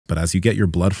but as you get your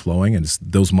blood flowing and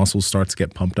those muscles start to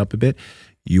get pumped up a bit,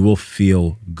 you will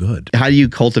feel good. How do you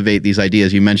cultivate these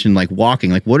ideas? You mentioned like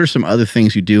walking. Like, what are some other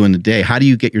things you do in the day? How do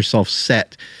you get yourself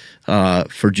set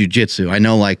for jiu-jitsu? I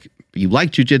know like you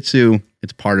like jiu-jitsu.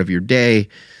 It's part of your day.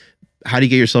 How do you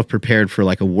get yourself prepared for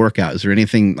like a workout? Is there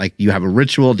anything like you have a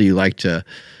ritual? Do you like to,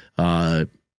 or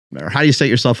how do you set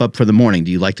yourself up for the morning?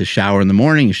 Do you like to shower in the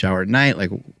morning? You shower at night? Like,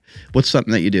 what's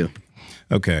something that you do?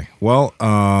 Okay. Well,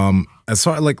 as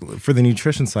far like for the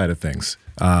nutrition side of things,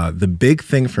 the big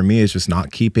thing for me is just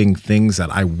not keeping things that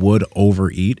I would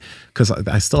overeat, because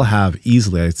I still have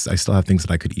I still have things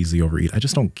that I could easily overeat. I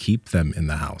just don't keep them in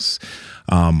the house.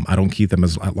 I don't keep them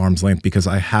at arm's length because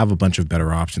I have a bunch of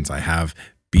better options. I have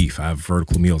beef, I have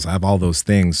vertical meals, I have all those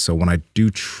things. So when I do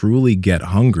truly get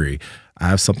hungry, I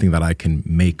have something that I can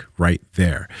make right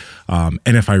there. And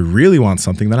if I really want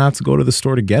something, then I have to go to the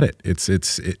store to get it.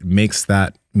 It makes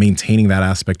that maintaining that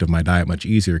aspect of my diet much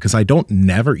easier, because I don't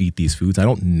never eat these foods. I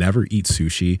don't never eat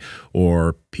sushi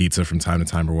or pizza from time to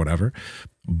time or whatever.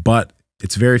 But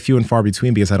it's very few and far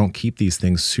between because I don't keep these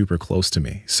things super close to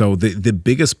me. So the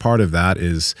biggest part of that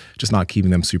is just not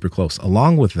keeping them super close.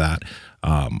 Along with that,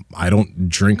 I don't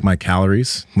drink my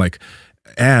calories.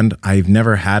 And I've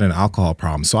never had an alcohol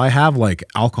problem. So I have like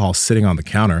alcohol sitting on the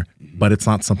counter, but it's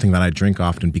not something that I drink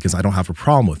often because I don't have a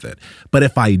problem with it. But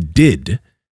if I did,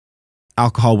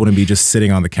 alcohol wouldn't be just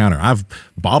sitting on the counter. I have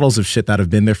bottles of shit that have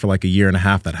been there for like a year and a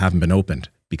half that haven't been opened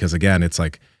because, again, it's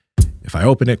like, if I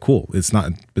open it, cool. It's not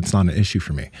an issue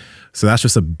for me. So that's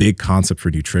just a big concept for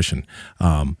nutrition.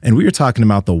 And we were talking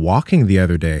about the walking the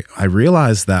other day. I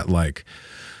realized that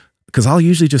because I'll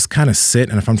usually just kind of sit,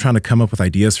 and if I'm trying to come up with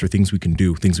ideas for things we can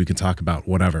do, things we can talk about,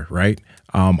 whatever, right?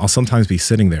 I'll sometimes be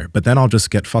sitting there, but then I'll just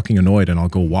get fucking annoyed and I'll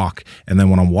go walk. And then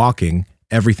when I'm walking,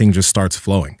 everything just starts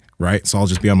flowing, right? So I'll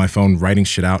just be on my phone writing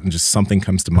shit out and just something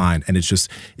comes to mind. And it's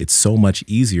so much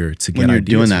easier to get ideas. When you're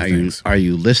doing that, are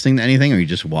you listening to anything or are you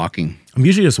just walking? I'm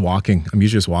usually just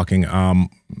walking.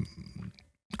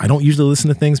 I don't usually listen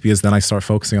to things because then I start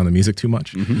focusing on the music too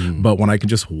much. Mm-hmm. But when I can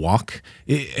just walk,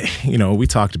 we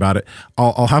talked about it.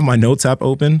 I'll have my notes app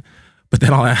open, but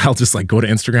then I'll just like go to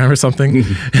Instagram or something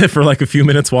for like a few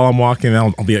minutes while I'm walking.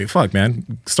 And I'll be like, fuck,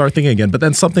 man, start thinking again. But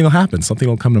then something will happen. Something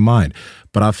will come to mind.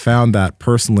 But I've found that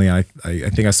personally, I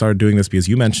think I started doing this because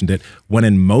you mentioned it. When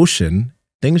in motion,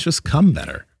 things just come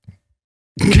better.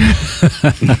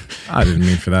 I didn't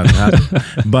mean for that to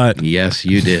happen, but yes,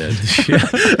 you did.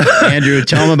 Andrew,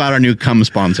 tell them about our new cum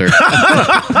sponsor.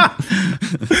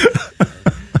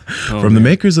 From the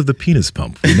makers of the penis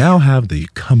pump, we now have the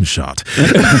cum shot.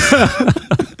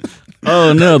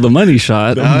 Oh no, the money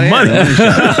shot. Money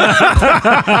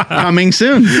shot. Coming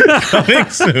soon. Coming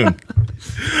soon.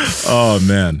 Oh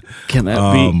man, can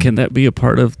that be a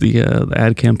part of the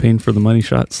ad campaign for the money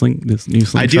shot this new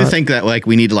slingshot? I do think that like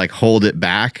we need to like hold it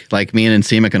back. Like me and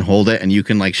Nsima can hold it, and you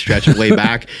can like stretch it way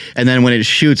back, and then when it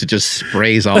shoots, it just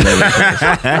sprays all over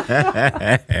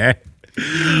the place.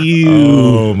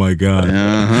 Oh my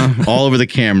god! All over the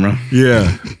camera.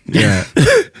 Yeah.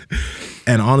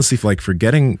 And honestly, for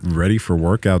getting ready for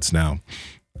workouts now,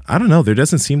 I don't know. There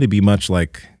doesn't seem to be much I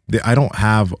don't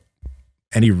have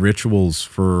any rituals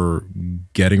for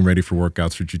getting ready for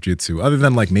workouts for jiu-jitsu, other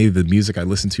than maybe the music I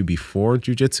listen to before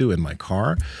jiu-jitsu in my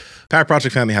car. Power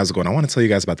Project family, how's it going? I want to tell you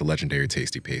guys about the legendary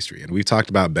Tasty Pastry. And we've talked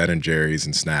about Ben & Jerry's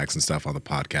and snacks and stuff on the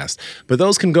podcast, but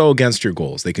those can go against your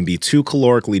goals. They can be too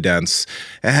calorically dense,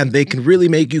 and they can really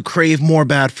make you crave more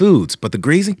bad foods. But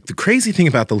the crazy thing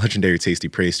about the legendary Tasty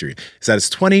Pastry is that it's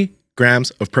 20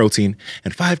 grams of protein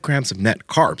and 5 grams of net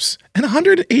carbs and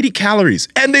 180 calories,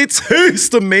 and they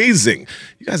taste amazing.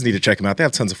 You guys need to check them out. They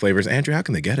have tons of flavors. Andrew, how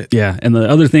can they get it? Yeah, and the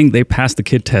other thing, they passed the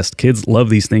kid test. Kids love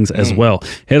these things as well.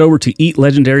 Head over to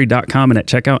eatlegendary.com and at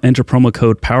checkout enter promo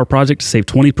code POWERPROJECT to save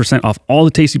 20% off all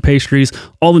the tasty pastries,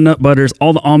 all the nut butters,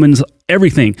 all the almonds,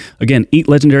 everything. Again,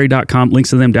 eatlegendary.com. Links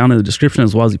to them down in the description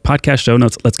as well as the podcast show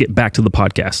notes. Let's get back to the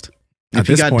podcast. If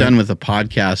you got done with a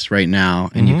podcast right now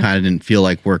and you kind of didn't feel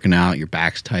like working out, your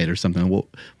back's tight or something, what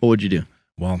would you do?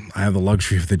 Well, I have the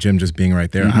luxury of the gym just being right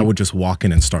there. I would just walk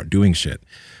in and start doing shit.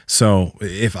 So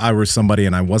if I were somebody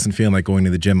and I wasn't feeling like going to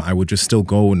the gym, I would just still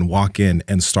go and walk in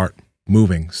and start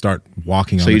moving, start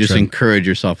walking on the So you just treadmill. encourage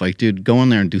yourself, like, dude, go in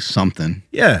there and do something.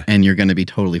 Yeah. And you're going to be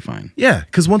totally fine. Yeah,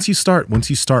 because once you start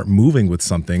moving with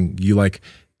something, you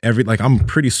I'm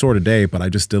pretty sore today, but I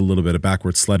just did a little bit of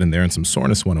backward sled in there and some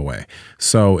soreness went away.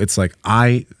 So it's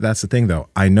that's the thing though.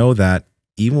 I know that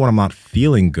even when I'm not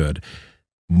feeling good,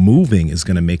 moving is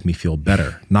going to make me feel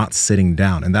better, not sitting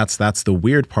down. And that's the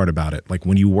weird part about it. Like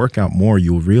when you work out more,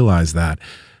 you'll realize that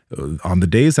on the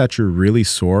days that you're really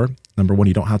sore, number one,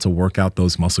 you don't have to work out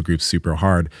those muscle groups super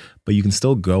hard, but you can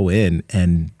still go in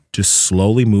and just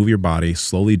slowly move your body,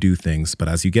 slowly do things. But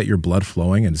as you get your blood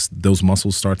flowing and those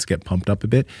muscles start to get pumped up a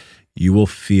bit, you will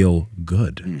feel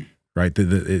good, right?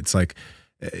 It's like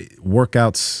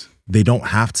workouts, they don't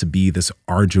have to be this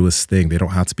arduous thing. They don't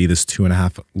have to be this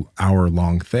 2.5 hour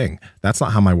long thing. That's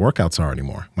not how my workouts are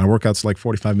anymore. My workouts are like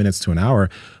 45 minutes to an hour,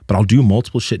 but I'll do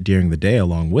multiple shit during the day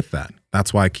along with that.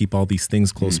 That's why I keep all these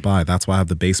things close by. That's why I have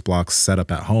the base blocks set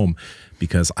up at home,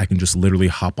 because I can just literally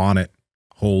hop on it,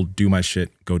 hold, do my shit,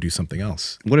 go do something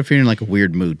else. What if you're in like a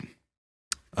weird mood?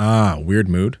 Weird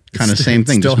mood. Kind of same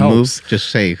thing. Just move. Just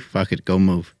say, fuck it, go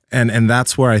move. And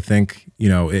that's where I think,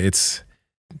 it's,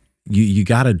 you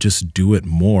got to just do it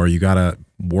more. You got to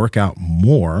work out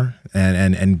more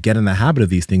and get in the habit of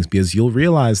these things, because you'll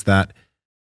realize that,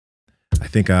 I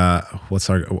think, what's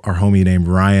our homie named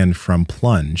Ryan from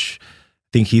Plunge,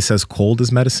 I think he says cold is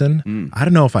medicine. I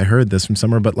don't know if I heard this from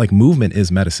somewhere, but like movement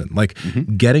is medicine. Like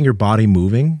getting your body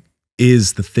moving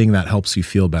is the thing that helps you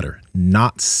feel better,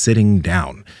 not sitting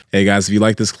down. Hey guys, if you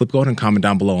like this clip, go ahead and comment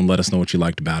down below and let us know what you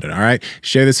liked about it. All right.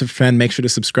 Share this with a friend. Make sure to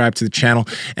subscribe to the channel.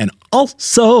 And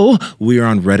also, we are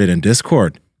on Reddit and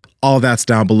Discord. All that's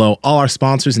down below. All our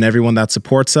sponsors and everyone that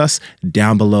supports us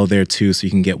down below there too, so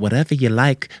you can get whatever you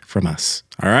like from us.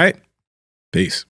 All right. Peace.